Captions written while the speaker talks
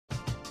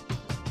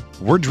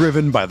We're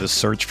driven by the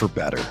search for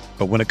better.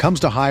 But when it comes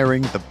to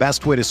hiring, the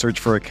best way to search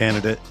for a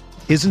candidate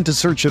isn't to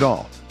search at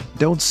all.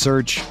 Don't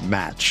search,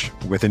 match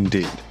with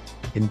Indeed.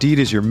 Indeed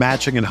is your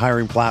matching and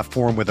hiring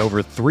platform with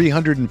over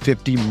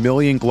 350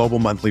 million global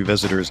monthly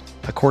visitors,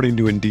 according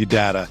to Indeed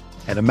data,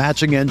 and a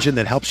matching engine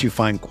that helps you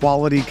find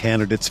quality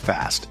candidates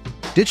fast.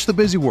 Ditch the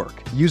busy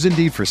work. Use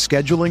Indeed for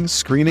scheduling,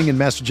 screening, and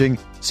messaging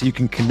so you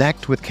can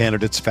connect with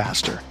candidates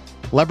faster.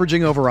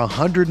 Leveraging over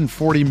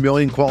 140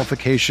 million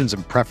qualifications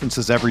and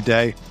preferences every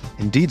day,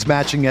 Indeed's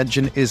matching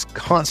engine is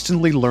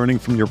constantly learning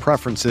from your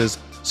preferences,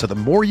 so the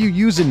more you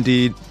use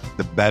Indeed,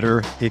 the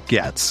better it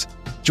gets.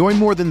 Join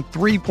more than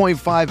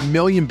 3.5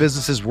 million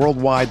businesses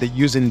worldwide that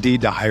use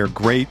Indeed to hire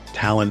great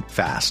talent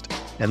fast.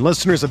 And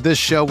listeners of this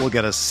show will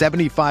get a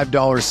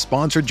 $75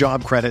 sponsored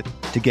job credit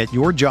to get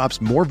your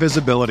jobs more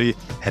visibility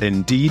at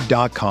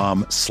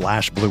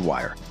Indeed.com/Blue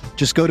Wire.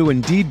 Just go to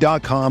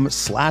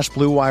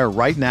Indeed.com/Blue Wire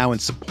right now and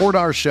support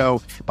our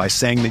show by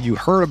saying that you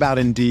heard about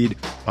Indeed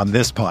on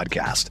this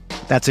podcast.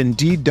 That's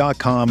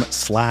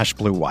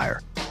Indeed.com/Blue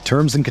Wire.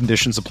 Terms and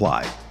conditions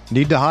apply.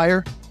 Need to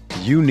hire?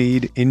 You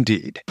need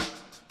Indeed.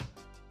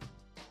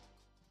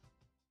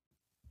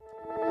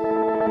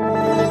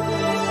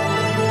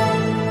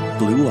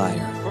 Blue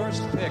Wire.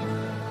 First pick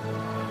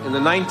in the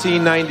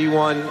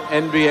 1991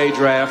 NBA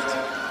Draft,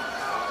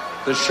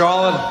 the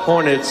Charlotte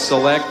Hornets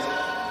select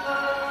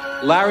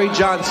Larry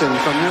Johnson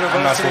from University.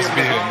 I'm not supposed to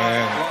be here,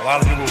 man. A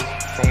lot of people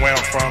from where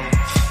I'm from,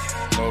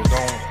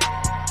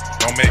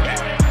 don't make it.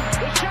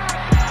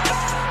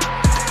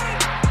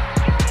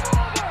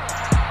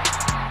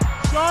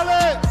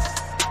 Charlotte,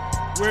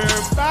 we're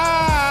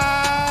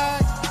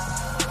back.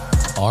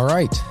 All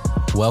right.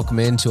 Welcome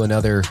into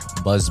another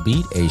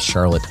Buzzbeat, a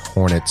Charlotte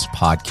Hornets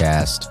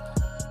podcast.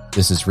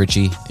 This is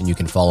Richie, and you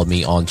can follow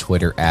me on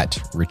Twitter at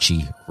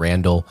Richie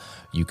Randall.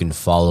 You can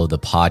follow the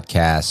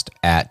podcast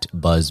at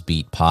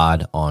Buzzbeat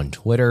Pod on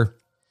Twitter.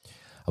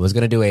 I was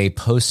going to do a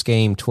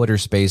post-game Twitter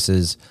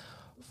Spaces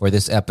for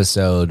this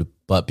episode,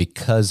 but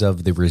because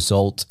of the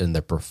results and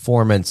the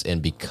performance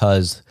and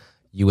because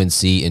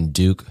UNC and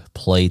Duke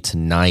play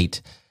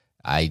tonight,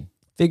 I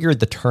figured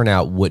the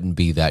turnout wouldn't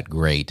be that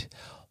great.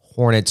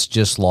 Hornets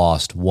just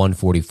lost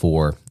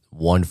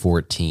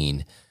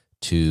 144-114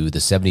 to the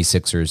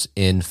 76ers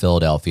in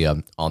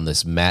Philadelphia on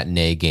this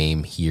matinee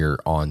game here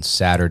on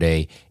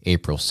Saturday,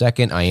 April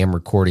 2nd. I am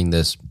recording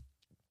this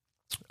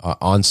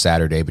on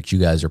Saturday, but you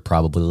guys are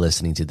probably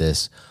listening to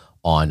this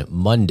on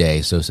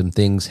Monday, so some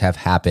things have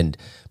happened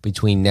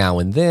between now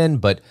and then,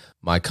 but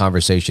my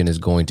conversation is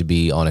going to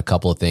be on a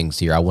couple of things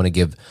here. I want to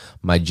give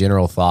my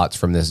general thoughts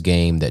from this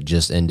game that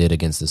just ended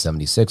against the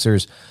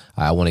 76ers.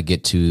 I want to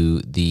get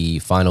to the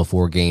final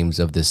four games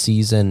of the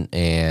season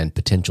and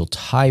potential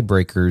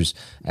tiebreakers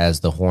as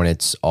the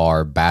Hornets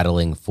are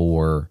battling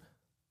for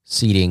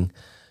seeding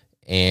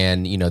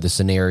and, the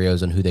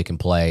scenarios and who they can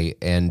play.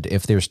 And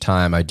if there's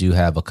time, I do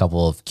have a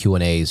couple of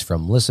Q&As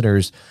from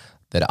listeners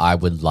that I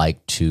would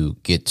like to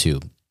get to.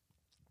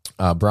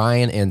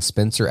 Brian and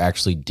Spencer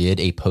actually did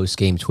a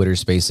post-game Twitter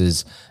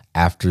Spaces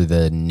after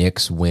the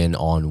Knicks win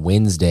on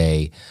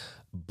Wednesday,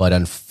 but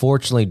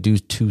unfortunately, due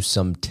to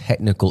some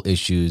technical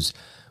issues,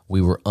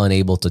 we were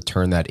unable to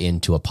turn that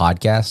into a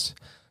podcast.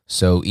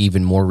 So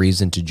even more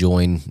reason to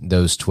join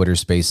those Twitter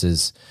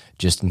Spaces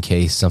just in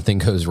case something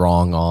goes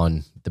wrong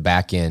on the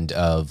back end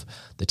of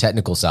the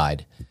technical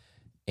side.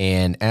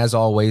 And as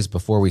always,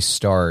 before we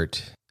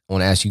start, I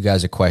want to ask you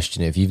guys a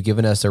question. If you've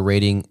given us a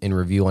rating and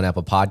review on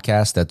Apple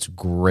Podcasts, that's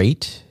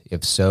great.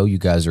 If so, you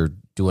guys are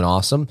doing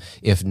awesome.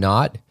 If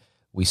not,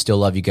 we still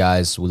love you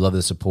guys. We love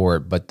the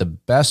support. But the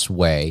best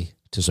way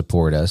to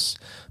support us,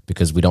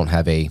 because we don't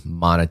have a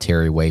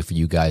monetary way for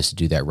you guys to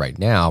do that right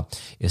now,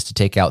 is to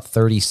take out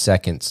 30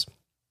 seconds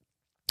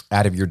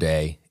out of your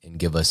day and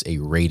give us a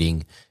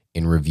rating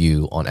and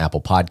review on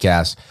Apple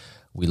Podcasts.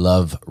 We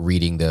love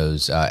reading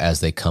those as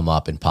they come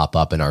up and pop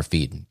up in our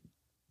feed.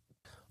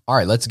 All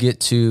right, let's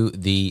get to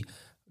the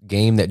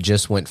game that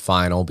just went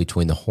final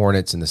between the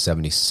Hornets and the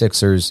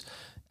 76ers.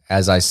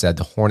 As I said,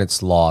 the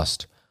Hornets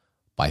lost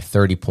by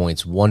 30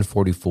 points,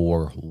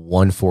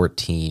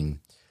 144-114.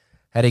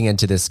 Heading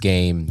into this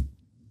game,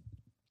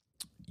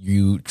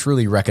 you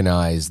truly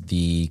recognize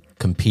the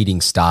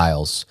competing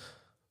styles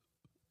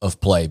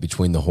of play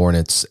between the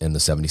Hornets and the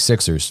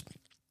 76ers.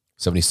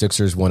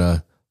 76ers want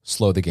to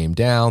slow the game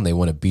down. They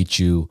want to beat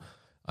you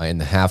in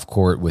the half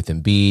court with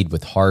Embiid,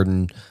 with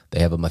Harden.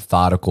 They have a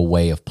methodical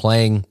way of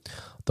playing.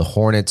 The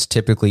Hornets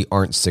typically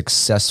aren't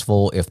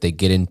successful if they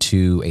get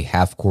into a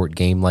half court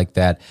game like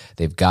that.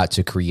 They've got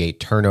to create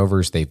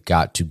turnovers. They've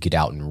got to get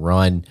out and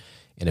run.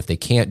 And if they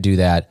can't do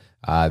that,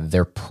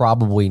 they're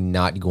probably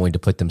not going to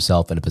put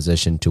themselves in a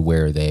position to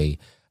where they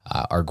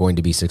are going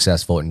to be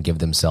successful and give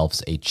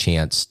themselves a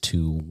chance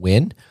to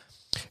win.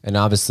 And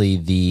obviously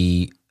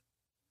the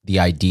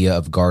idea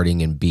of guarding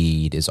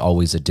Embiid is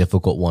always a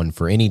difficult one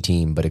for any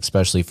team, but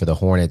especially for the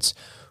Hornets,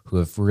 who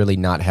have really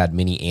not had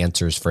many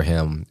answers for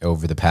him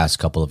over the past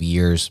couple of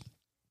years.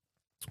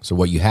 So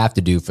what you have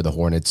to do for the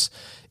Hornets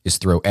is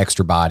throw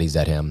extra bodies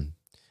at him,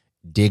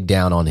 dig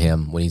down on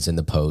him when he's in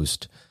the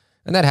post,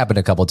 And that happened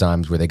a couple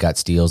times where they got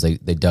steals. They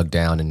dug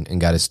down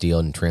and got a steal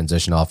and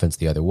transition offense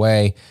the other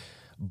way.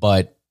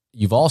 But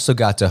you've also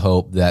got to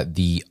hope that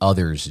the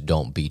others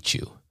don't beat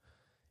you.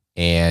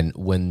 And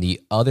when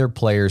the other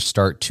players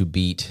start to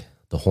beat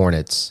the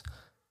Hornets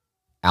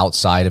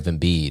outside of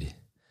Embiid,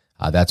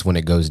 that's when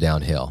it goes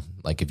downhill.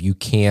 Like if you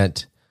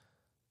can't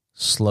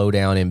slow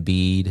down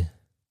Embiid,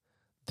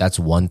 that's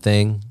one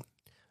thing.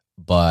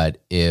 But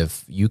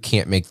if you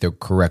can't make the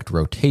correct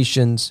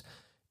rotations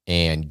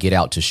and get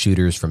out to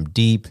shooters from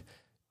deep,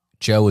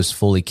 Joe is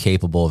fully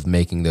capable of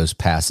making those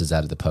passes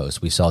out of the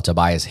post. We saw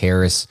Tobias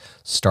Harris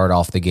start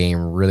off the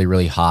game really,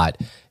 really hot,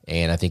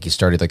 and I think he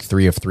started like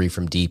 3 of 3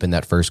 from deep in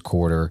that first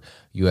quarter.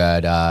 You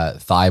had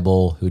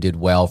Thibault, who did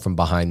well from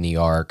behind the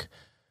arc.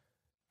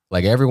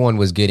 Like everyone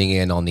was getting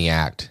in on the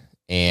act,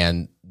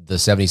 and the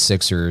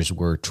 76ers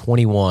were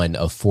 21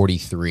 of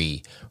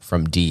 43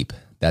 from deep.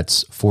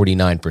 That's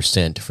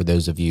 49% for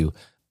those of you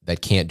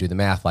that can't do the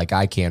math like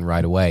I can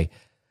right away.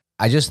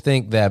 I just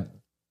think that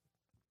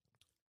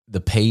the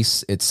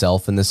pace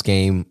itself in this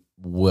game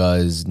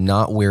was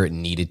not where it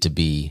needed to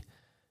be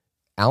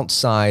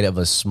outside of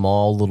a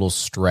small little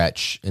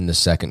stretch in the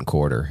second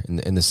quarter.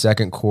 In the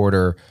second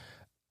quarter,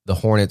 the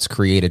Hornets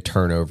created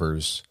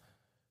turnovers.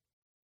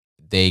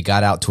 They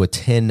got out to a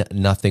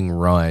 10-0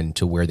 run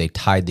to where they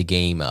tied the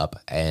game up,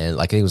 and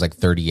I think it was like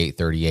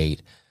 38-38.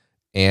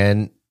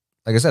 And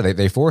like I said,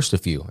 they forced a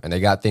few, and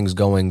they got things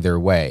going their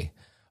way.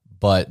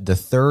 But the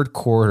third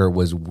quarter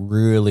was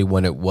really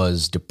when it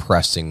was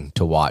depressing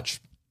to watch.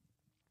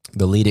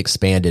 The lead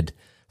expanded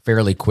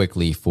fairly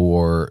quickly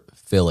for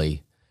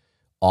Philly.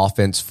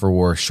 Offense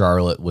for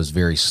Charlotte was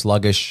very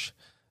sluggish.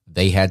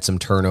 They had some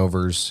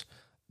turnovers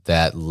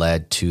that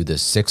led to the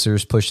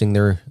Sixers pushing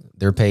their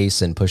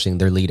pace and pushing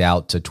their lead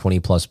out to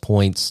 20-plus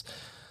points.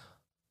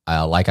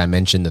 Like I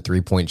mentioned, the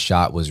three-point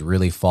shot was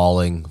really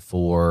falling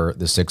for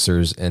the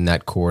Sixers in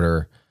that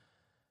quarter,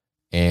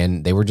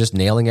 and they were just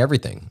nailing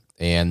everything.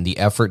 And the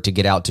effort to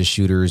get out to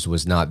shooters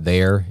was not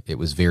there. It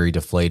was very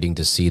deflating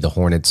to see the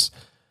Hornets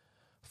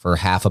for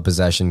half a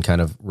possession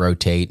kind of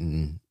rotate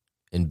and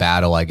in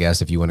battle, I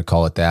guess, if you want to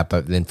call it that.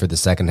 But then for the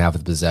second half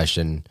of the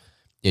possession,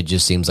 it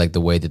just seems like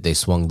the way that they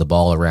swung the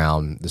ball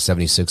around, the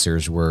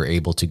 76ers were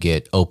able to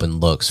get open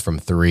looks from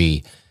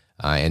three,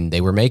 and they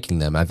were making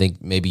them. I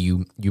think maybe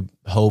you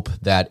hope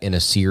that in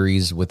a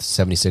series with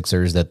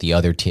 76ers that the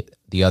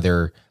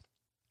other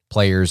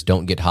players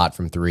don't get hot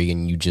from three,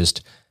 and you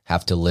just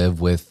have to live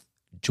with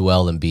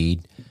Joel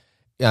Embiid.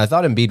 Yeah, I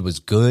thought Embiid was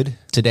good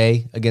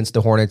today against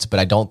the Hornets,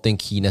 but I don't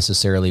think he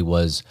necessarily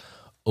was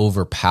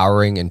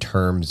overpowering in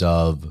terms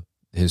of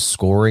his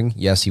scoring.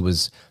 Yes, he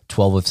was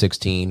 12 of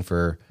 16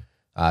 for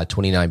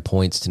 29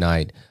 points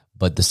tonight,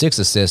 but the 6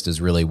 assists is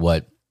really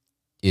what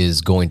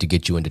is going to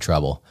get you into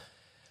trouble.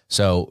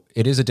 So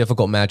it is a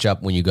difficult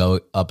matchup when you go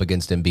up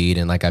against Embiid,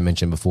 and like I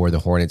mentioned before, the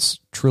Hornets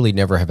truly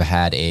never have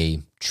had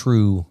a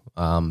true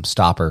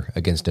stopper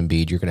against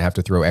Embiid. You're going to have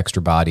to throw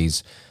extra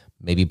bodies,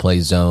 maybe play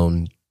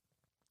zone,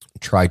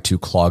 try to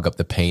clog up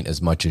the paint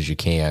as much as you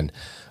can.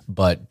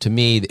 But to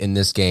me, in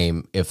this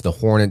game, if the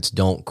Hornets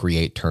don't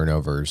create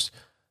turnovers,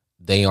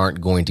 they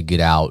aren't going to get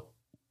out,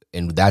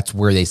 and that's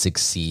where they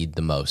succeed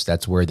the most.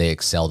 That's where they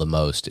excel the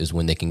most, is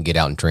when they can get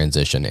out in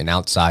transition. And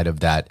outside of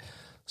that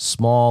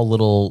small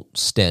little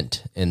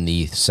stint in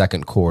the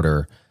second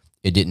quarter,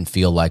 it didn't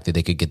feel like that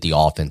they could get the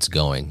offense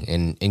going.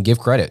 And give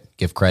credit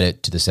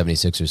to the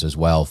 76ers as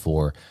well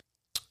for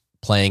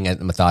playing at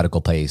a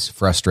methodical pace,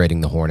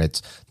 frustrating the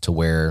Hornets to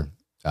where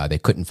they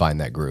couldn't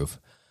find that groove.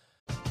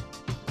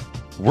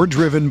 We're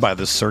driven by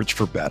the search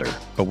for better.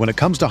 But when it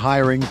comes to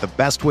hiring, the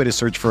best way to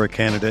search for a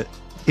candidate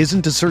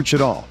isn't to search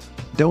at all.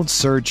 Don't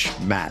search,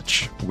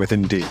 match with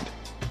Indeed.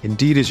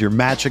 Indeed is your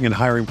matching and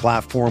hiring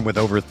platform with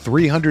over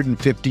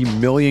 350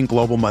 million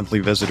global monthly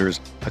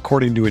visitors,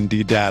 according to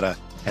Indeed data,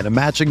 and a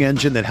matching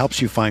engine that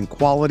helps you find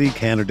quality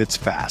candidates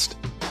fast.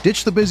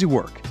 Ditch the busy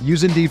work.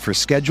 Use Indeed for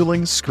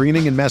scheduling,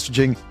 screening, and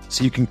messaging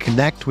so you can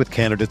connect with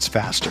candidates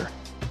faster.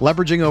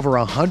 Leveraging over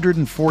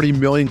 140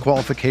 million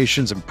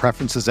qualifications and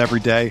preferences every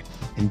day,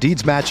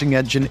 Indeed's matching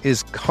engine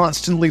is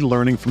constantly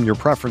learning from your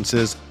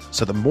preferences,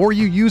 so the more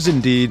you use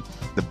Indeed,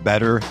 the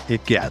better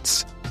it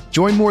gets.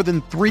 Join more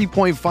than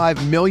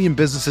 3.5 million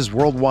businesses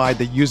worldwide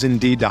that use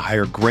Indeed to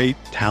hire great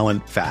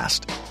talent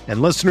fast.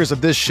 And listeners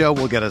of this show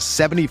will get a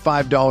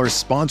 $75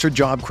 sponsored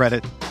job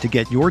credit to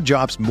get your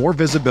jobs more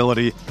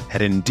visibility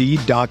at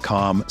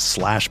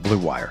Indeed.com/Blue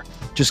Wire.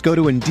 Just go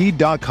to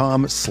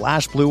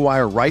Indeed.com/Blue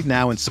Wire right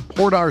now and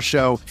support our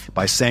show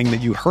by saying that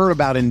you heard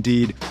about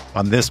Indeed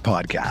on this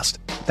podcast.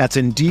 That's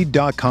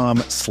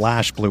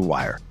Indeed.com/Blue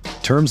Wire.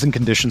 Terms and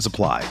conditions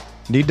apply.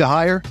 Need to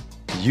hire?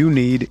 You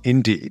need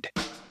Indeed.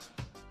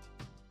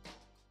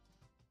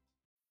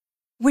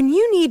 When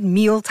you need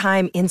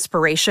mealtime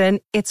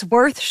inspiration, it's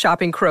worth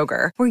shopping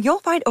Kroger, where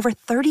you'll find over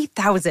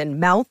 30,000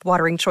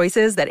 mouth-watering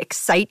choices that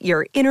excite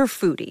your inner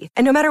foodie.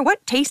 And no matter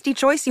what tasty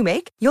choice you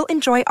make, you'll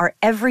enjoy our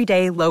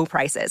everyday low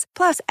prices,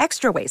 plus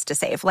extra ways to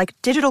save, like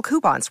digital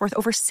coupons worth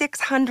over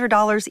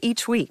 $600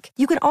 each week.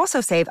 You can also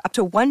save up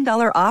to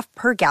 $1 off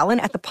per gallon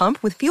at the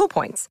pump with fuel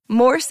points.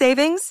 More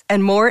savings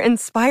and more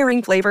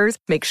inspiring flavors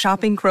make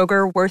shopping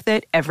Kroger worth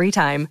it every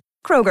time.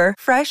 Kroger,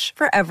 fresh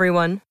for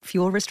everyone.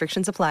 Fuel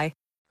restrictions apply.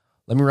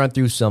 Let me run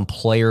through some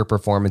player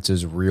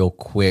performances real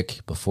quick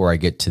before I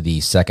get to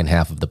the second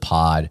half of the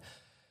pod.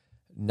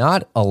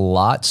 Not a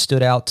lot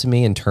stood out to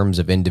me in terms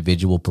of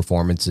individual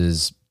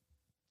performances.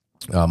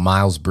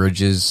 Miles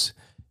Bridges,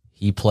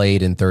 he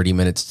played in 30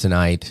 minutes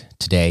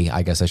today,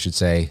 I guess I should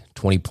say,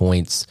 20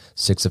 points,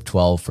 6 of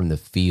 12 from the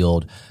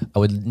field. I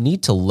would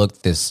need to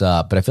look this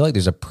up, but I feel like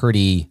there's a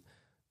pretty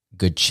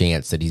good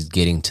chance that he's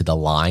getting to the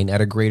line at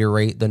a greater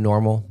rate than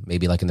normal,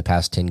 maybe like in the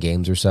past 10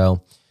 games or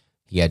so.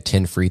 He had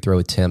 10 free throw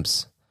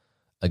attempts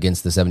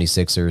against the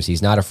 76ers.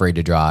 He's not afraid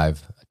to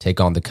drive, take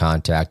on the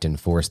contact, and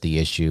force the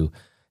issue.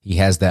 He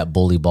has that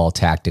bully ball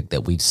tactic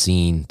that we've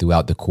seen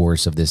throughout the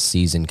course of this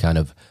season kind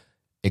of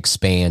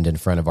expand in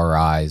front of our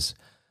eyes.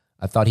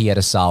 I thought he had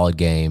a solid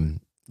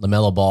game.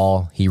 LaMelo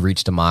Ball, he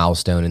reached a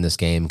milestone in this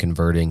game,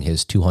 converting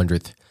his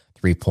 200th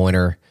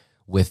three-pointer.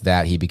 With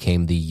that, he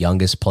became the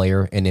youngest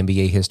player in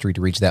NBA history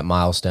to reach that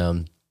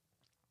milestone.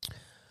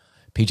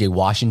 PJ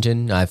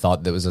Washington, I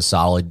thought that was a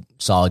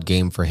solid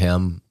game for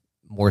him,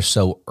 more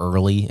so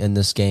early in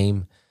this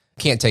game.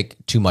 Can't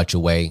take too much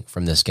away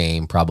from this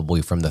game,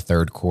 probably from the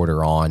third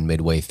quarter on,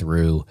 midway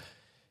through.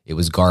 It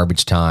was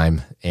garbage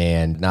time,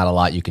 and not a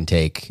lot you can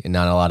take, and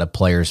not a lot of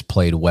players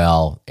played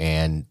well,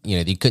 and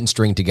you couldn't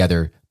string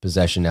together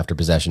possession after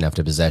possession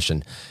after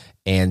possession.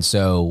 And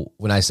so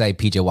when I say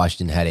PJ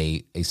Washington had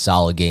a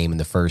solid game in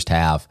the first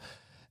half,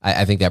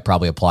 I think that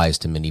probably applies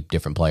to many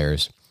different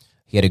players.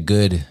 He had a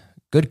good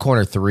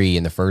corner three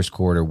in the first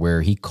quarter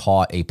where he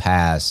caught a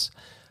pass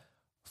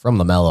from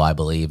LaMelo, I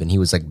believe, and he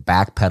was like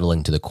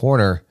backpedaling to the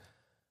corner,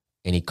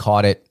 and he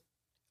caught it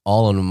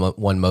all in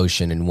one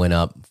motion and went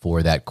up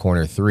for that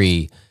corner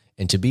three.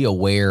 And to be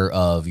aware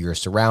of your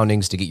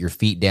surroundings, to get your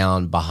feet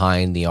down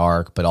behind the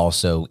arc, but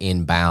also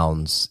in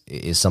bounds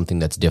is something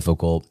that's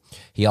difficult.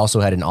 He also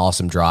had an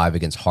awesome drive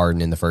against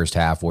Harden in the first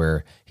half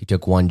where he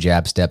took one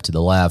jab step to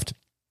the left,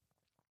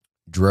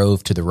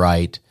 drove to the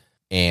right,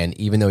 and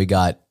even though he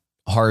got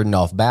Harden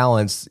off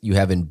balance, you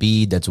have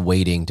Embiid that's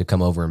waiting to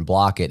come over and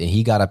block it, and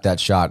he got up that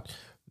shot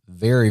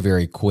very,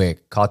 very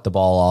quick, caught the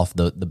ball off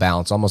the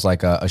bounce, almost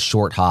like a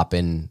short hop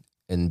in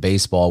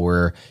baseball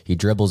where he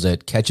dribbles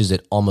it, catches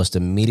it almost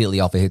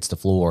immediately off it hits the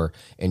floor,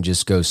 and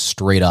just goes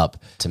straight up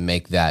to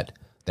make that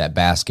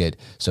basket.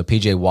 So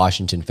PJ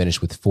Washington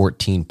finished with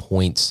 14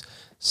 points,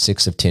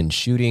 6 of 10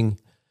 shooting.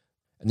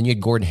 And then you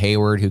had Gordon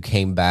Hayward, who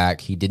came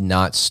back. He did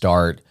not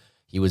start.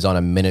 He was on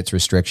a minutes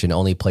restriction,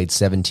 only played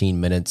 17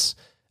 minutes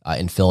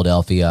in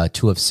Philadelphia,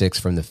 2 of 6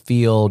 from the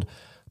field.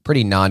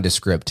 Pretty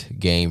nondescript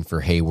game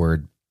for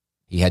Hayward.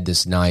 He had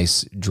this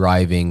nice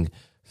driving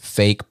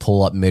fake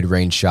pull-up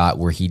mid-range shot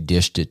where he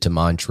dished it to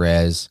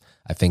Montrez,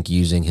 I think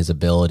using his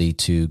ability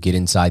to get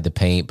inside the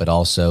paint, but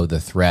also the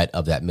threat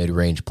of that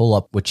mid-range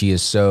pull-up, which he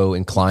is so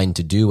inclined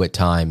to do at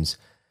times.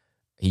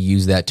 He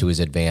used that to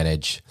his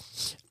advantage.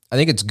 I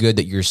think it's good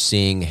that you're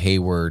seeing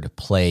Hayward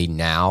play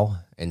now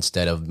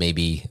instead of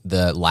maybe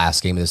the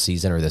last game of the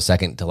season or the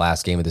second to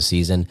last game of the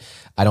season.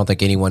 I don't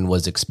think anyone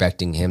was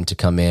expecting him to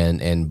come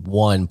in and,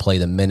 one, play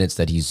the minutes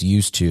that he's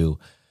used to,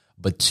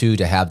 but two,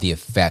 to have the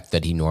effect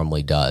that he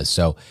normally does.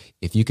 So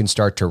if you can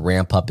start to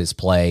ramp up his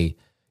play,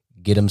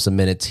 get him some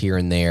minutes here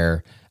and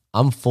there,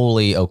 I'm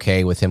fully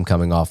okay with him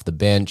coming off the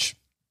bench.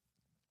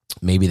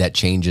 Maybe that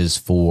changes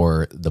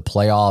for the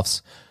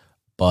playoffs,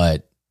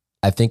 but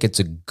I think it's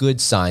a good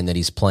sign that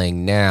he's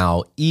playing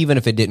now, even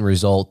if it didn't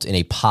result in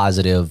a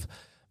positive,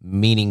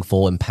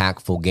 meaningful,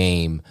 impactful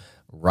game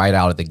right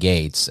out of the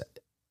gates.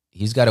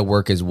 He's got to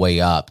work his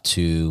way up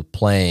to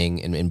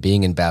playing and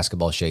being in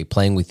basketball shape,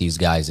 playing with these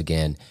guys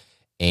again,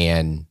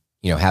 and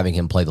having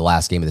him play the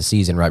last game of the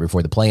season right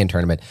before the play-in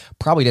tournament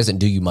probably doesn't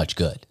do you much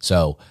good.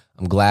 So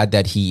I'm glad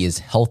that he is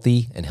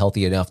healthy and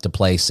healthy enough to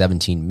play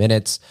 17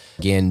 minutes.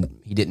 Again,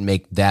 he didn't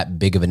make that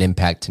big of an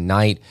impact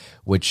tonight,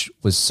 which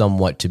was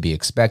somewhat to be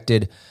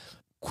expected.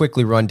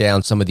 Quickly run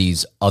down some of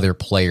these other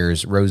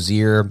players.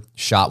 Rozier,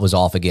 shot was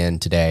off again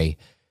today.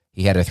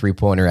 He had a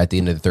three-pointer at the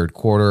end of the third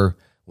quarter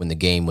when the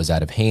game was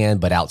out of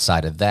hand, but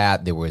outside of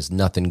that, there was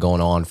nothing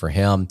going on for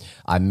him.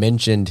 I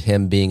mentioned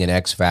him being an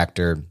X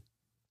factor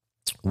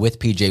with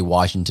PJ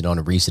Washington on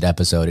a recent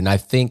episode, and I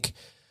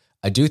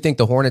do think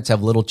the Hornets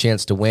have little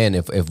chance to win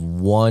if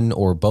one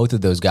or both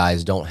of those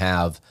guys don't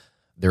have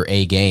their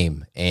A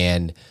game.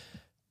 And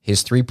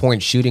his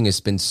three-point shooting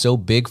has been so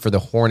big for the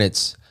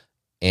Hornets,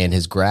 and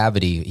his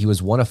gravity, he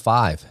was 1 of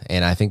 5,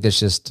 and I think it's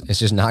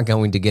just not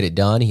going to get it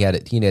done. He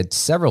had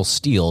several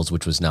steals,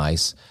 which was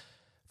nice.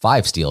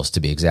 5 steals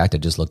to be exact. I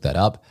just looked that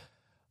up.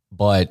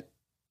 But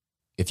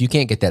if you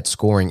can't get that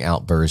scoring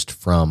outburst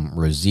from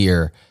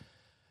Rozier,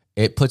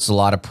 it puts a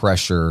lot of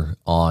pressure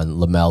on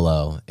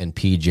LaMelo and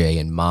PJ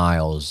and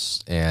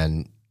Miles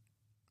and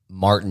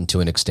Martin to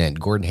an extent,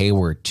 Gordon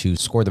Hayward to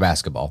score the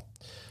basketball.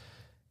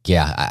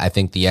 Yeah, I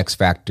think the X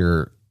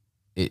factor,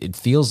 it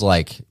feels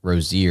like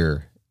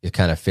Rozier, it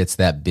kind of fits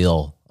that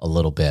bill a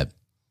little bit.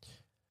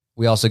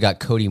 We also got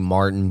Cody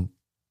Martin,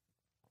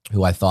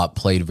 who I thought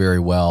played very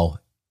well,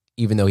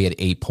 even though he had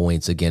 8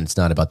 points. Again, it's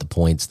not about the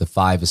points. The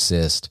 5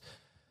 assists,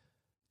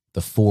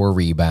 the 4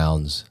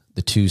 rebounds,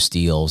 the 2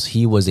 steals.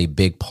 He was a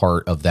big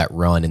part of that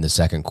run in the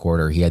second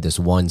quarter. He had this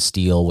 1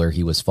 steal where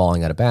he was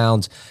falling out of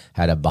bounds,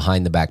 had a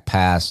behind-the-back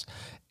pass,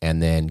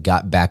 and then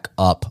got back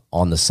up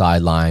on the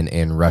sideline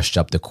and rushed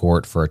up the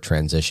court for a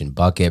transition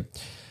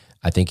bucket.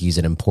 I think he's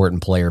an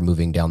important player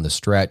moving down the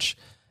stretch.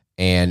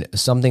 And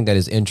something that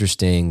is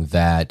interesting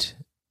that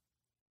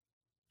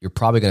you're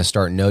probably going to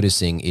start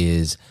noticing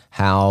is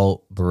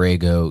how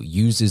Borrego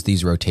uses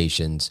these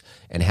rotations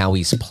and how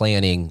he's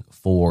planning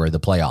for the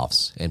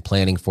playoffs and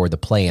planning for the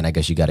play-in. I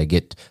guess you got to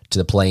get to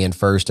the play-in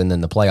first and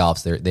then the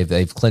playoffs.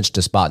 They've clinched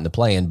a spot in the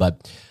play-in,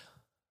 but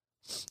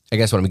I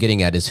guess what I'm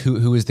getting at is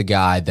who is the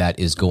guy that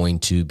is going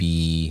to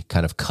be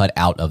kind of cut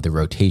out of the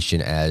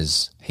rotation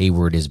as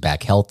Hayward is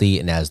back healthy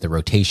and as the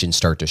rotations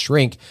start to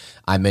shrink.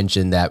 I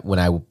mentioned that when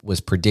I was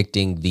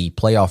predicting the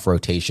playoff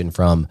rotation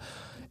from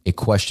a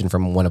question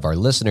from one of our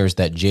listeners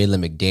that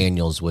Jalen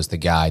McDaniels was the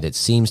guy that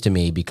seems to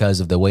me, because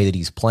of the way that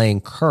he's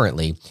playing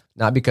currently,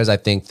 not because I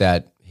think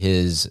that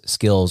his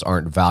skills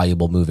aren't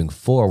valuable moving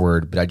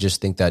forward, but I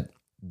just think that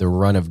the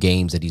run of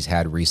games that he's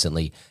had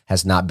recently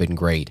has not been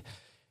great.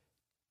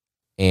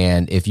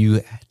 And if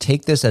you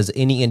take this as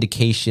any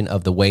indication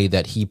of the way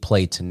that he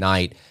played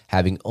tonight,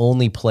 having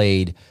only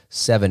played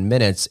 7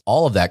 minutes,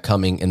 all of that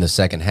coming in the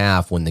second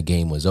half when the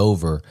game was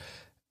over,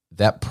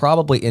 that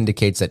probably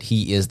indicates that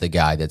he is the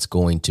guy that's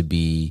going to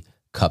be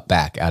cut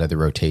back out of the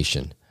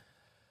rotation.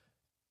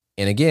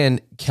 And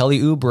again, Kelly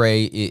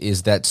Oubre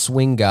is that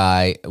swing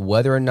guy.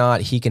 Whether or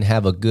not he can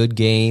have a good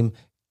game,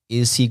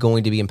 is he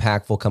going to be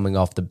impactful coming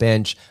off the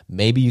bench?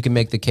 Maybe you can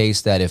make the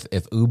case that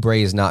if Oubre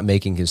is not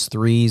making his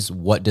threes,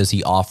 what does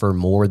he offer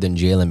more than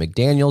Jalen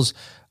McDaniels?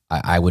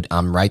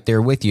 I'm right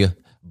there with you.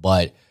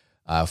 But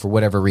for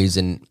whatever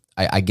reason,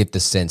 I get the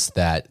sense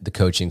that the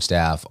coaching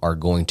staff are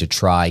going to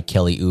try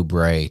Kelly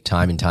Oubre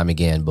time and time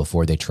again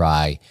before they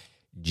try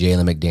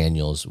Jalen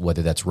McDaniels,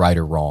 whether that's right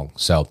or wrong.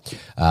 So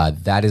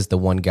that is the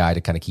one guy to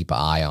kind of keep an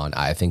eye on.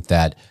 I think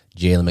that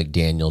Jalen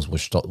McDaniels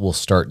will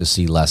start to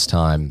see less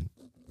time,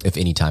 if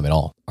any time at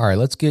all. All right,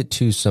 let's get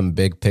to some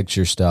big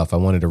picture stuff. I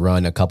wanted to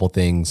run a couple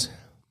things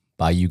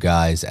by you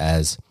guys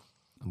as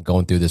I'm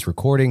going through this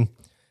recording.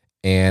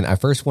 And I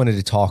first wanted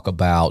to talk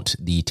about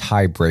the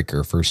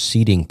tiebreaker for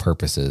seeding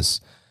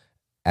purposes.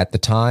 At the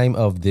time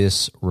of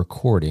this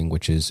recording,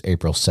 which is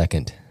April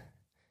 2nd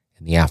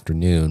in the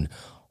afternoon,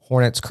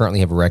 Hornets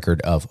currently have a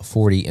record of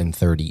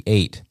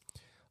 40-38.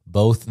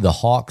 Both the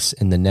Hawks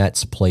and the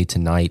Nets play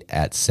tonight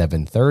at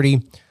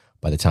 7:30.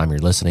 By the time you're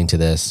listening to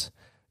this,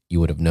 you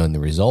would have known the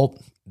result.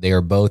 They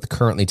are both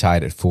currently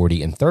tied at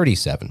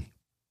 40-37.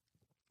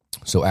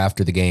 So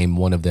after the game,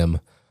 one of them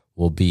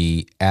will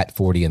be at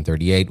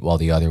 40-38, while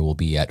the other will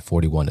be at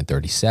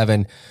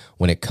 41-37.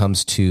 When it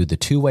comes to the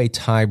two-way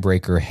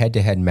tiebreaker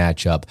head-to-head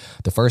matchup,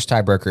 the first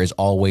tiebreaker is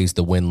always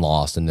the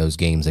win-loss in those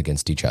games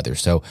against each other.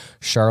 So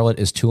Charlotte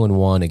is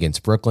 2-1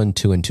 against Brooklyn,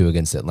 2-2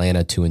 against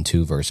Atlanta,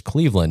 2-2 versus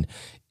Cleveland.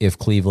 If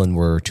Cleveland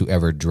were to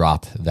ever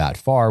drop that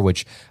far,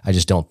 which I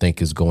just don't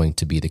think is going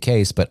to be the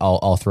case, but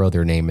I'll throw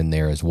their name in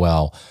there as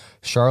well.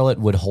 Charlotte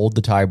would hold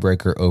the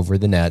tiebreaker over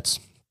the Nets.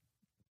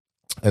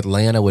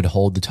 Atlanta would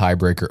hold the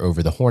tiebreaker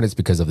over the Hornets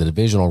because of the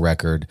divisional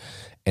record.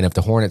 And if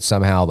the Hornets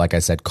somehow, like I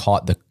said,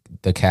 caught the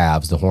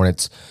Cavs, the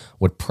Hornets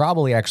would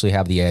probably actually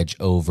have the edge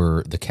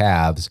over the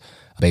Cavs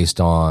based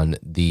on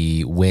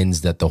the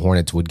wins that the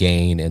Hornets would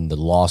gain and the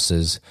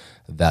losses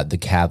that the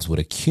Cavs would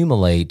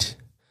accumulate.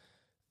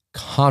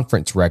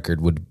 Conference record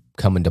would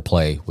come into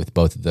play with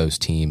both of those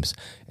teams,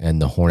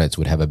 and the Hornets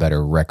would have a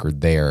better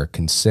record there,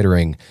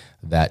 considering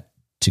that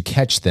to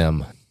catch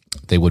them,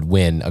 they would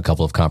win a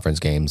couple of conference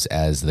games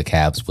as the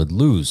Cavs would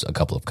lose a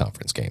couple of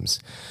conference games.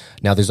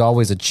 Now, there's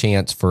always a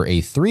chance for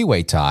a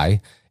three-way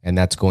tie, and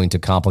that's going to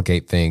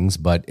complicate things,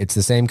 but it's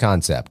the same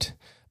concept.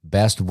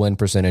 Best win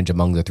percentage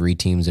among the three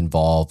teams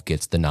involved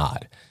gets the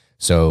nod.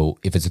 So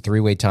if it's a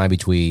three-way tie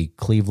between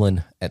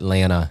Cleveland,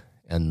 Atlanta,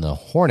 and the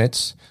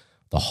Hornets,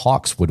 the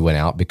Hawks would win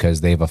out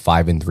because they have a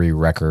 5-3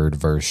 record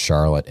versus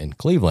Charlotte and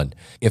Cleveland.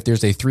 If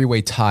there's a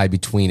three-way tie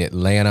between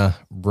Atlanta,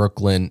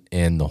 Brooklyn,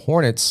 and the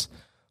Hornets,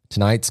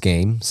 tonight's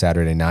game,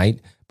 Saturday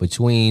night,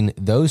 between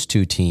those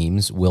two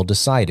teams will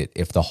decide it.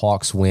 If the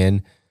Hawks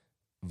win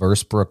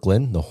versus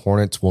Brooklyn, the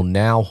Hornets will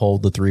now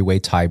hold the three-way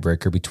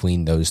tiebreaker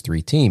between those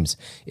three teams.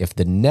 If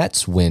the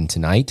Nets win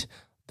tonight,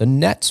 the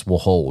Nets will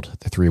hold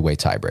the three-way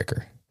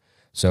tiebreaker.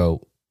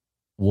 So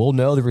we'll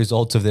know the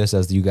results of this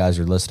as you guys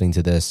are listening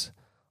to this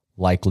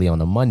likely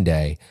on a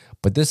Monday.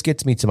 But this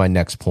gets me to my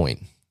next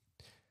point.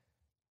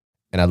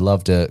 And I'd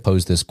love to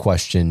pose this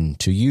question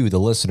to you, the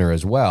listener,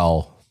 as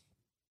well.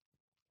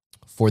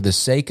 For the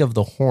sake of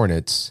the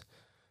Hornets,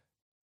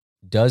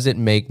 does it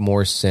make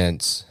more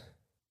sense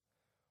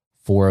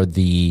for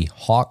the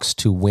Hawks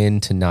to win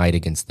tonight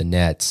against the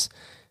Nets,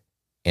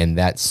 and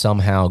that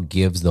somehow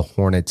gives the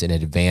Hornets an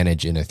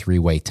advantage in a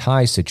three-way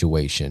tie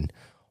situation?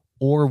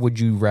 Or would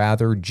you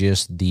rather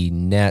just the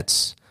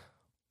Nets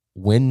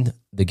win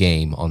the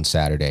game on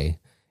Saturday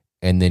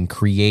and then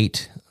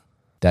create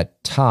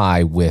that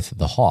tie with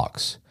the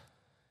Hawks?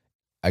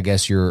 I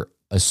guess you're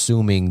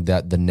assuming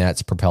that the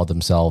Nets propelled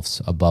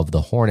themselves above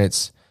the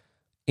Hornets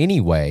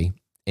anyway,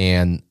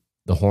 and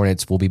the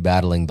Hornets will be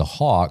battling the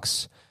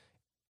Hawks,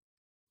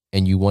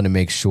 and you want to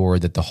make sure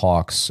that the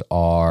Hawks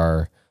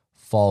are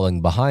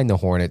falling behind the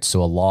Hornets,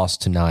 so a loss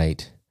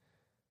tonight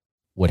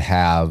would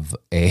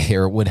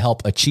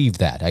help achieve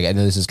that. I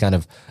know this is kind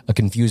of a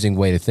confusing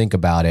way to think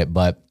about it,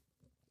 but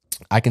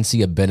I can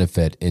see a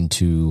benefit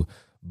into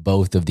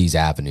both of these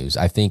avenues.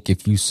 I think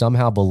if you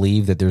somehow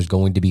believe that there's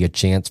going to be a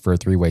chance for a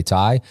three-way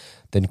tie,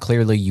 then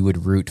clearly you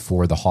would root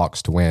for the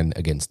Hawks to win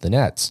against the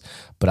Nets.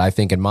 But I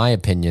think, in my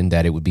opinion,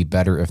 that it would be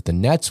better if the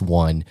Nets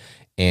won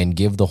and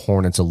give the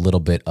Hornets a little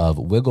bit of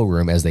wiggle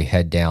room as they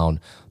head down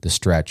the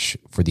stretch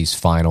for these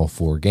final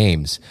 4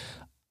 games.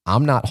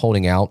 I'm not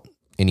holding out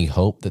any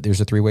hope that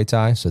there's a three-way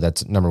tie, so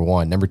that's number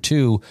one. Number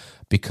two,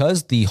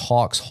 because the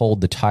Hawks hold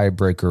the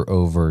tiebreaker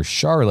over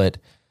Charlotte,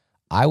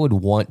 I would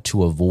want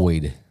to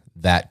avoid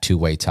that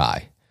two-way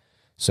tie.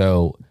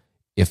 So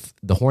if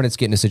the Hornets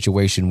get in a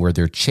situation where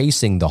they're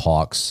chasing the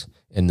Hawks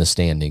in the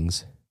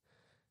standings,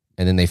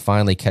 and then they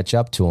finally catch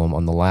up to them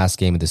on the last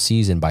game of the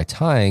season by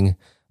tying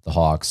the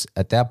Hawks,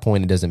 at that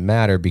point it doesn't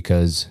matter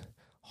because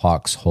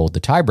Hawks hold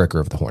the tiebreaker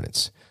of the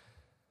Hornets.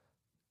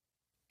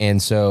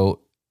 And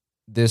so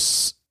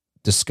this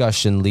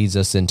discussion leads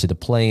us into the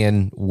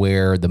play-in,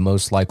 where the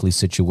most likely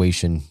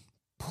situation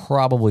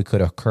probably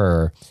could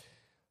occur.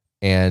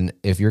 And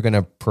if you're going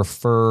to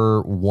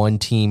prefer one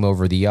team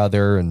over the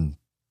other and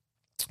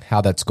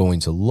how that's going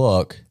to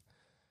look,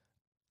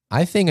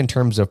 I think in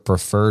terms of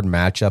preferred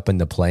matchup in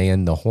the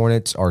play-in, the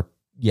Hornets are,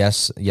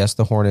 yes,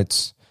 the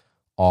Hornets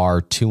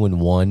are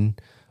 2-1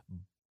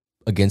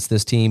 against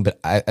this team, but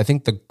I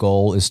think the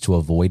goal is to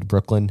avoid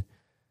Brooklyn.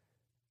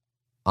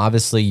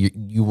 Obviously,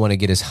 you want to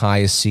get as high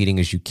a seeding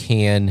as you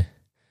can.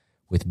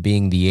 With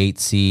being the 8th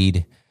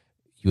seed,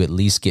 you at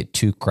least get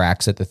 2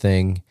 cracks at the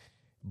thing.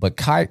 But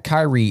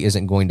Kyrie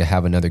isn't going to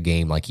have another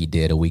game like he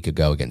did a week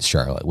ago against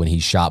Charlotte when he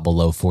shot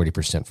below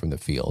 40% from the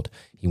field.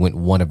 He went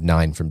 1 of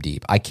 9 from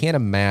deep. I can't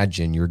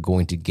imagine you're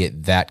going to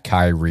get that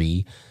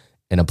Kyrie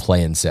in a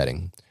play-in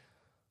setting.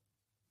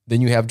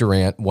 Then you have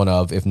Durant, one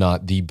of, if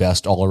not the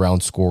best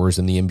all-around scorers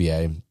in the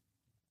NBA.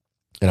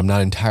 And I'm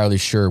not entirely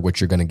sure what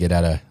you're going to get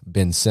out of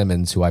Ben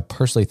Simmons, who I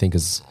personally think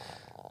is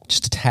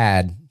just a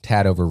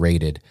tad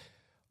overrated.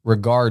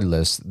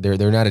 Regardless,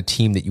 they're not a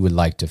team that you would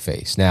like to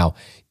face. Now,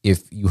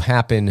 if you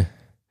happen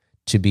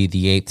to be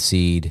the 8th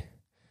seed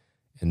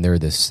and they're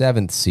the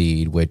 7th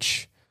seed,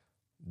 which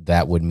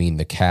that would mean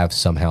the Cavs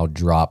somehow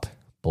drop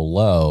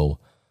below,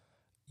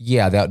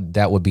 yeah,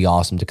 that would be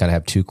awesome to kind of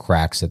have 2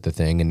 cracks at the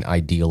thing, and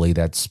ideally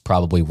that's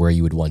probably where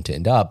you would want to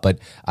end up, but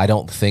I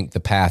don't think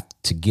the path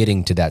to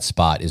getting to that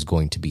spot is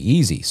going to be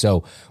easy.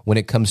 So when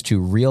it comes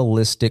to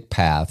realistic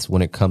paths,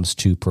 when it comes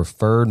to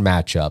preferred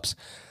matchups,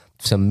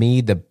 to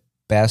me, the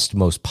best,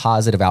 most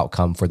positive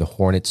outcome for the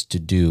Hornets to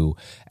do,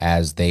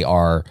 as they've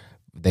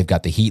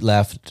got the Heat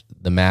left,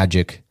 the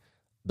Magic,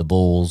 the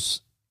Bulls,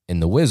 and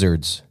the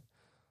Wizards.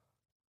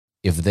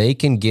 If they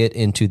can get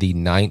into the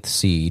 9th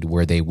seed,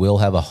 where they will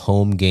have a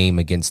home game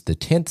against the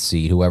 10th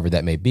seed, whoever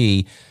that may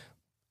be,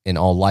 in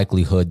all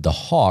likelihood the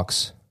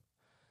Hawks,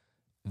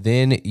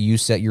 then you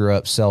set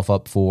yourself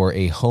up for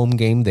a home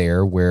game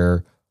there,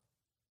 where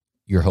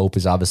your hope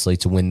is obviously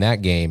to win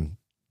that game.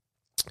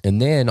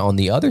 And then on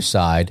the other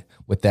side,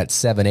 with that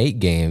 7-8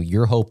 game,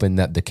 you're hoping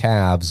that the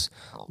Cavs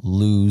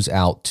lose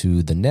out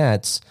to the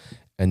Nets,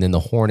 and then the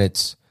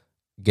Hornets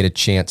get a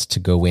chance to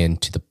go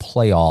into the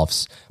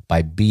playoffs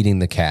by beating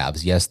the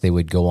Cavs. Yes, they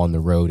would go on the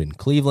road in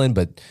Cleveland,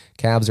 but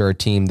Cavs are a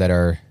team that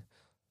are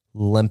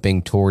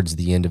limping towards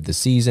the end of the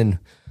season,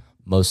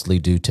 mostly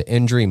due to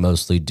injury,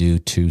 mostly due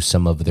to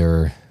some of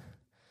their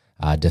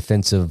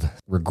defensive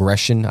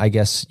regression, I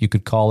guess you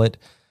could call it,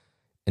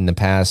 in the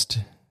past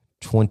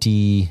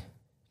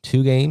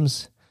 22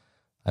 games,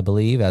 I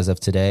believe, as of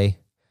today.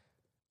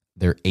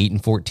 They're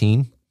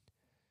 8-14.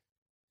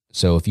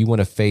 So if you want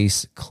to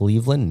face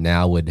Cleveland,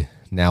 now would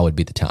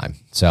be the time.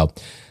 So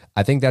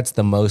I think that's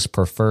the most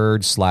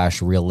preferred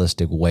 /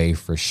 realistic way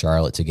for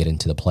Charlotte to get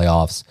into the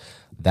playoffs.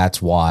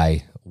 That's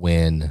why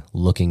when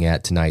looking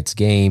at tonight's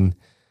game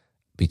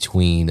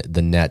between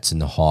the Nets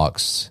and the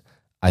Hawks,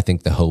 I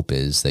think the hope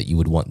is that you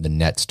would want the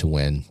Nets to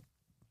win,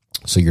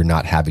 so you're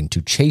not having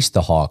to chase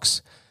the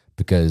Hawks,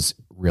 because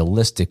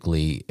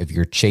realistically, if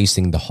you're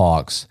chasing the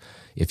Hawks,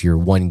 if you're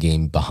 1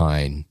 game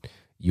behind,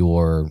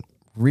 you're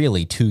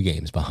really 2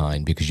 games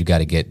behind, because you got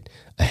to get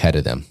ahead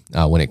of them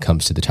when it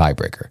comes to the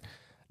tiebreaker.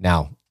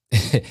 Now,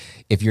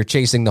 if you're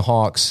chasing the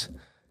Hawks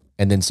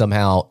and then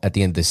somehow at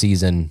the end of the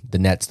season, the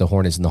Nets, the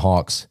Hornets, and the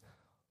Hawks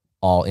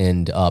all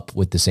end up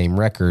with the same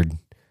record,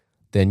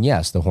 then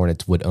yes, the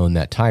Hornets would own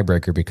that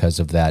tiebreaker because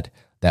of that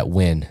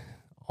win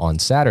on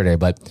Saturday.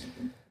 But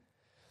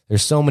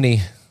there's so many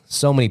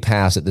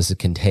paths that this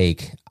can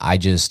take.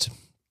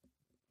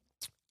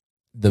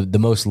 The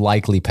most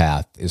likely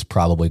path is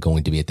probably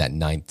going to be at that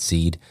 9th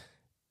seed,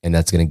 and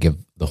that's going to give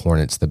the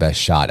Hornets the best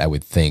shot, I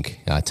would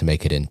think, to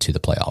make it into the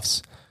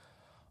playoffs.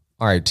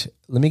 All right,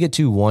 let me get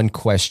to one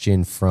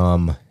question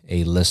from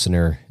a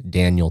listener,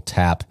 Daniel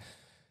Tapp,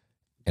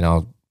 and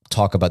I'll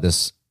talk about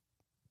this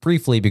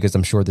briefly because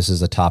I'm sure this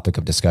is a topic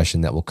of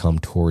discussion that will come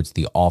towards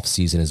the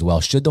offseason as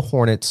well. Should the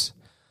Hornets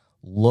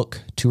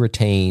look to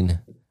retain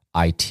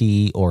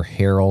IT or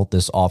Harrell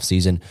this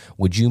offseason?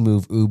 Would you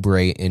move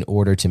Oubre in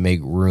order to make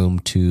room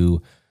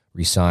to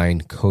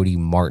resign Cody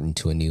Martin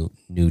to a new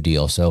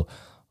deal? So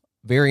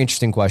very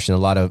interesting question. A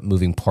lot of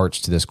moving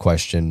parts to this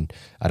question.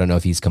 I don't know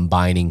if he's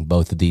combining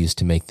both of these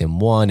to make them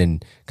one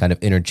and kind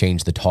of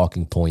interchange the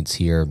talking points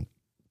here.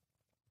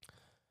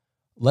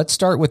 Let's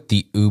start with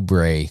the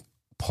Oubre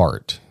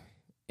part.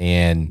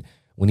 And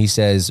when he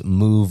says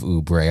move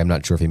Oubre, I'm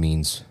not sure if he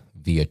means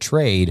via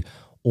trade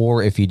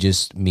or if he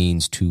just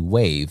means to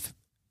waive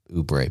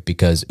Oubre,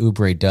 because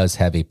Oubre does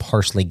have a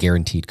partially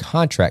guaranteed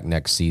contract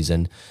next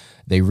season.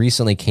 They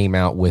recently came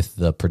out with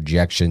the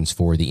projections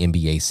for the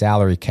NBA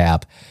salary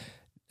cap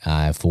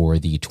for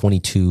the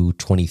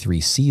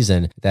 22-23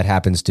 season. That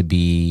happens to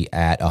be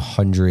at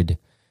 $122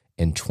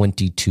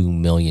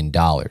 million,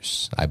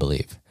 I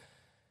believe.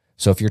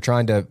 So if you're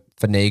trying to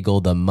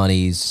finagle the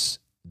monies,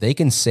 they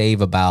can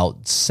save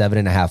about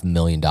 $7.5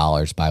 million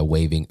by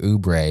waiving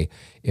Oubre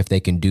if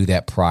they can do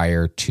that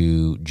prior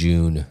to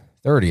June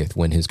 30th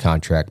when his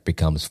contract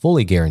becomes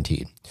fully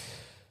guaranteed.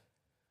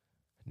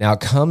 Now, it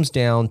comes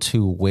down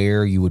to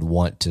where you would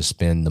want to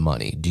spend the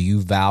money. Do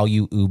you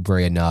value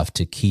Oubre enough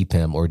to keep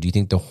him, or do you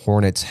think the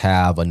Hornets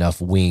have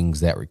enough wings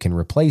that can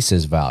replace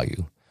his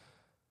value?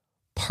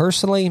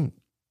 Personally,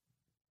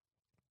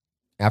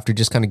 after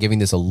just kind of giving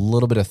this a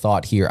little bit of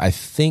thought here, I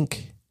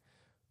think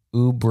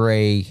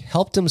Oubre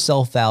helped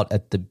himself out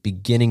at the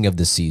beginning of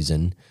the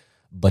season,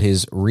 but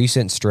his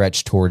recent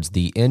stretch towards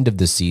the end of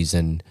the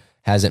season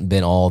hasn't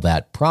been all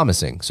that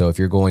promising. So if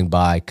you're going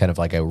by kind of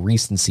like a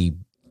recency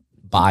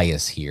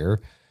bias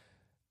here,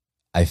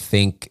 I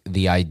think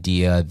the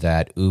idea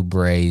that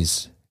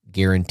Oubre's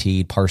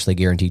partially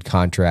guaranteed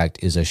contract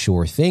is a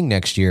sure thing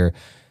next year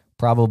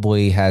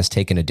probably has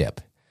taken a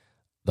dip.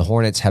 The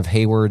Hornets have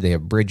Hayward, they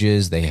have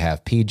Bridges, they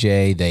have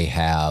PJ, they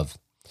have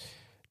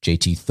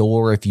JT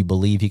Thor, if you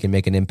believe he can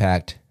make an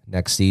impact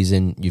next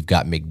season. You've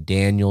got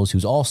McDaniels,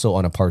 who's also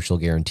on a partial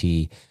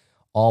guarantee,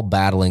 all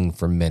battling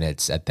for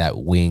minutes at that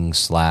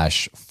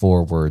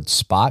wing/forward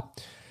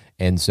spot.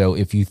 And so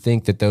if you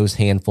think that those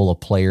handful of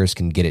players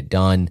can get it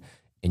done,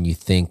 and you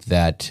think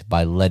that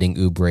by letting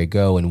Oubre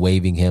go and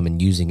waiving him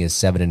and using his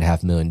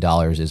 $7.5 million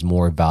is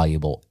more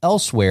valuable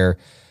elsewhere,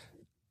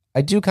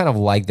 I do kind of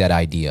like that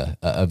idea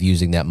of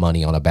using that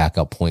money on a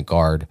backup point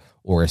guard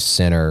or a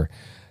center.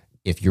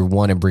 If you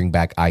want to bring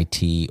back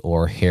IT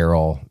or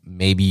Harrell,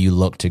 maybe you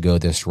look to go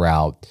this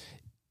route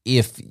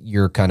if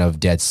you're kind of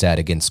dead set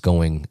against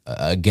going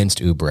against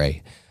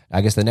Oubre.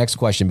 I guess the next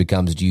question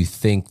becomes, do you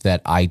think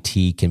that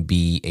IT can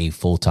be a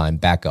full-time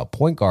backup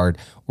point guard,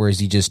 or is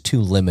he just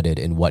too limited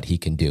in what he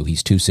can do?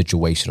 He's too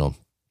situational.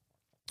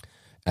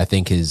 I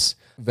think his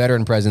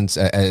veteran presence,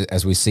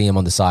 as we see him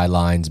on the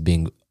sidelines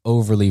being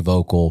overly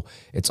vocal,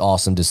 it's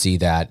awesome to see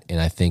that. And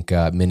I think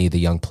many of the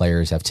young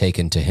players have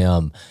taken to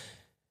him,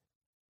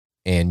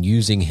 and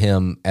using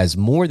him as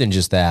more than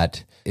just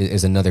that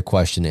is another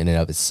question in and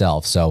of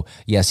itself. So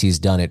yes, he's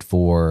done it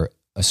for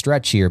a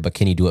stretch here, but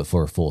can he do it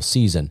for a full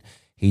season?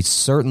 He'd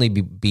certainly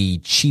be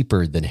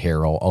cheaper than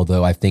Harrell,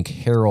 although I think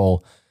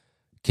Harrell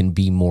can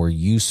be more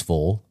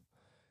useful.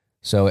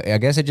 So I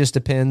guess it just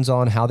depends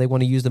on how they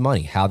want to use the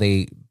money, how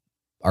they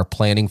are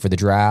planning for the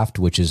draft,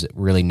 which is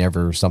really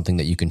never something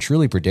that you can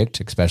truly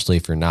predict, especially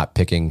if you're not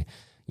picking,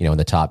 in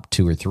the top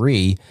 2 or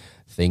 3.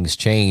 Things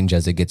change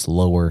as it gets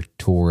lower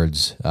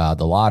towards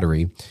the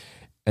lottery.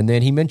 And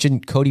then he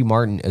mentioned Cody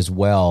Martin as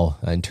well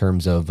in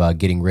terms of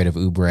getting rid of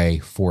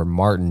Oubre for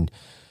Martin.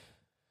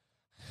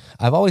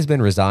 I've always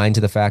been resigned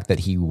to the fact that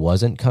he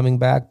wasn't coming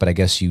back, but I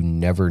guess you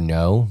never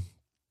know.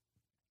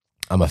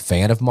 I'm a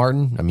fan of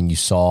Martin. I mean, you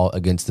saw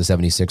against the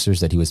 76ers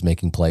that he was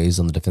making plays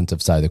on the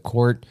defensive side of the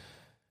court.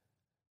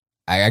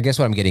 I guess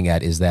what I'm getting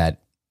at is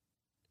that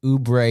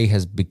Oubre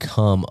has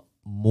become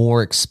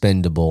more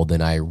expendable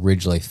than I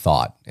originally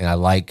thought. And I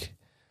don't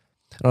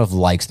know if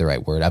like's the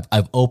right word.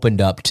 I've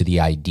opened up to the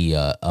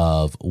idea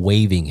of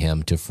waiving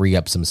him to free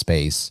up some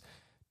space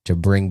to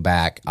bring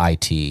back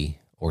IT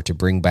or to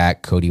bring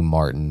back Cody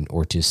Martin,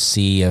 or to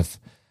see if,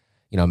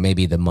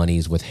 maybe the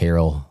monies with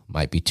Harrell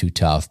might be too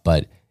tough,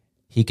 but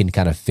he can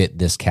kind of fit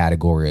this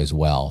category as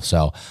well.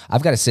 So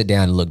I've got to sit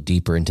down and look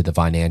deeper into the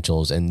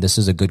financials. And this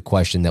is a good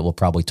question that we'll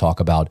probably talk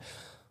about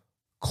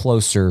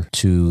closer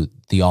to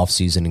the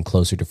offseason and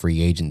closer to free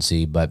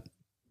agency. But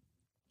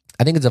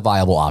I think it's a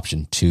viable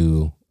option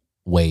to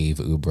waive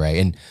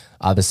Oubre. And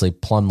obviously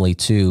Plumlee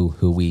too,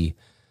 who we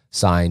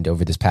signed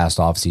over this past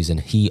offseason,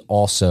 he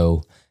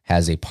also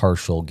has a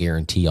partial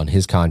guarantee on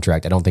his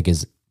contract. I don't think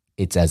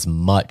it's as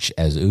much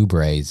as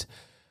Oubre's,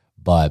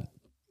 but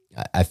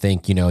I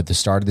think, at the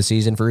start of the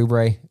season for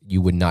Oubre,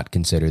 you would not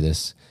consider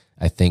this.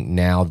 I think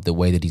now the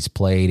way that he's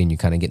played and you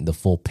kind of getting the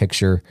full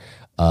picture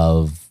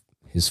of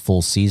his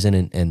full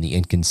season and the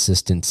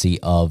inconsistency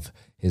of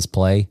his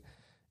play,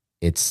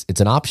 it's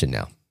an option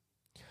now.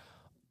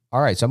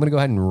 All right, so I'm going to go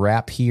ahead and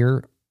wrap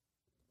here.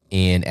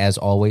 And as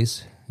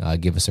always,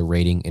 give us a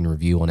rating and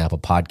review on Apple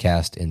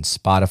Podcast and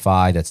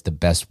Spotify. That's the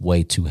best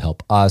way to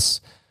help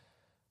us.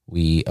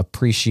 We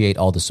appreciate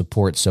all the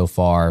support so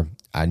far.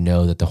 I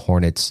know that the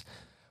Hornets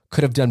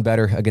could have done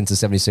better against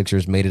the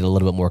 76ers, made it a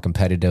little bit more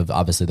competitive.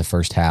 Obviously, the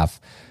first half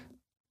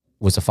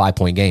was a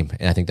 5-point game,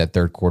 and I think that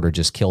third quarter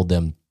just killed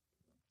them.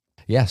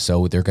 Yeah,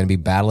 so they're going to be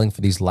battling for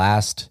these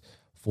last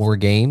 4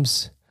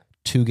 games.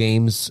 2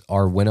 games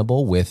are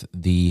winnable with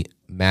the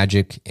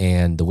Magic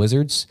and the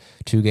Wizards.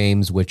 2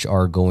 games which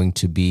are going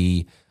to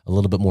be a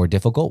little bit more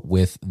difficult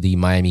with the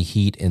Miami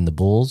Heat and the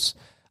Bulls.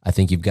 I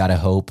think you've got to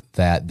hope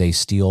that they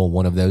steal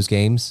one of those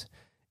games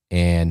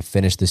and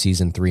finish the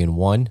season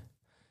 3-1,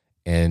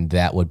 and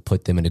that would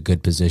put them in a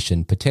good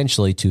position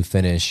potentially to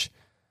finish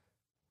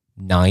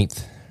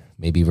 9th,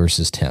 maybe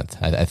versus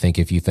 10th. I think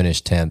if you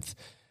finish 10th,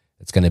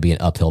 it's going to be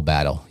an uphill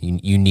battle.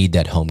 You need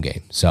that home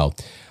game. So,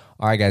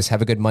 all right, guys,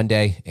 have a good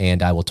Monday,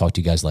 and I will talk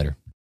to you guys later.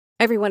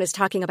 Everyone is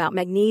talking about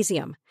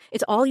magnesium.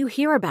 It's all you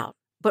hear about.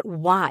 But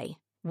why?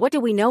 What do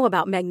we know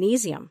about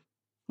magnesium?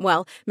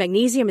 Well,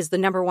 magnesium is the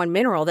 #1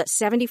 mineral that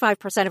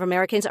 75% of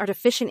Americans are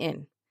deficient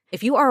in.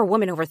 If you are a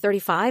woman over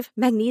 35,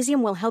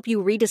 magnesium will help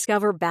you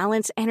rediscover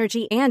balance,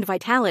 energy, and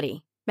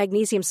vitality.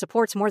 Magnesium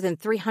supports more than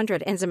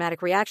 300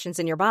 enzymatic reactions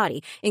in your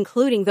body,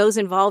 including those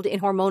involved in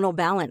hormonal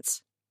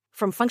balance.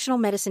 From functional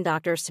medicine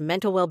doctors to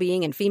mental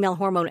well-being and female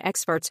hormone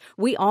experts,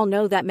 we all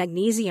know that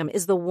magnesium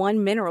is the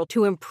one mineral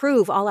to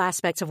improve all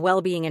aspects of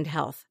well-being and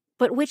health.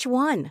 But which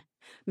one?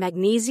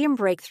 Magnesium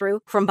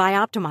Breakthrough from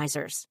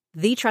Bioptimizers,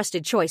 the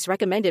trusted choice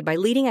recommended by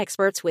leading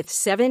experts with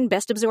 7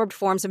 best-absorbed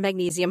forms of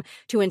magnesium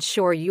to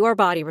ensure your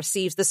body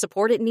receives the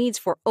support it needs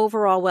for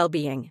overall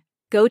well-being.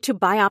 Go to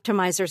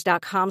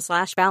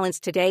bioptimizers.com/balance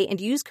today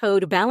and use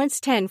code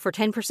BALANCE10 for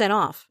 10%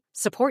 off.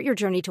 Support your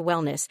journey to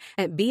wellness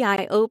at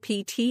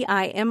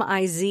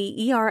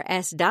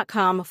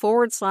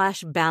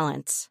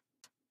bioptimizers.com/balance.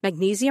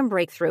 Magnesium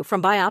Breakthrough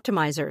from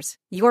Bioptimizers,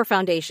 your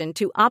foundation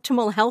to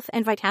optimal health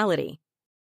and vitality.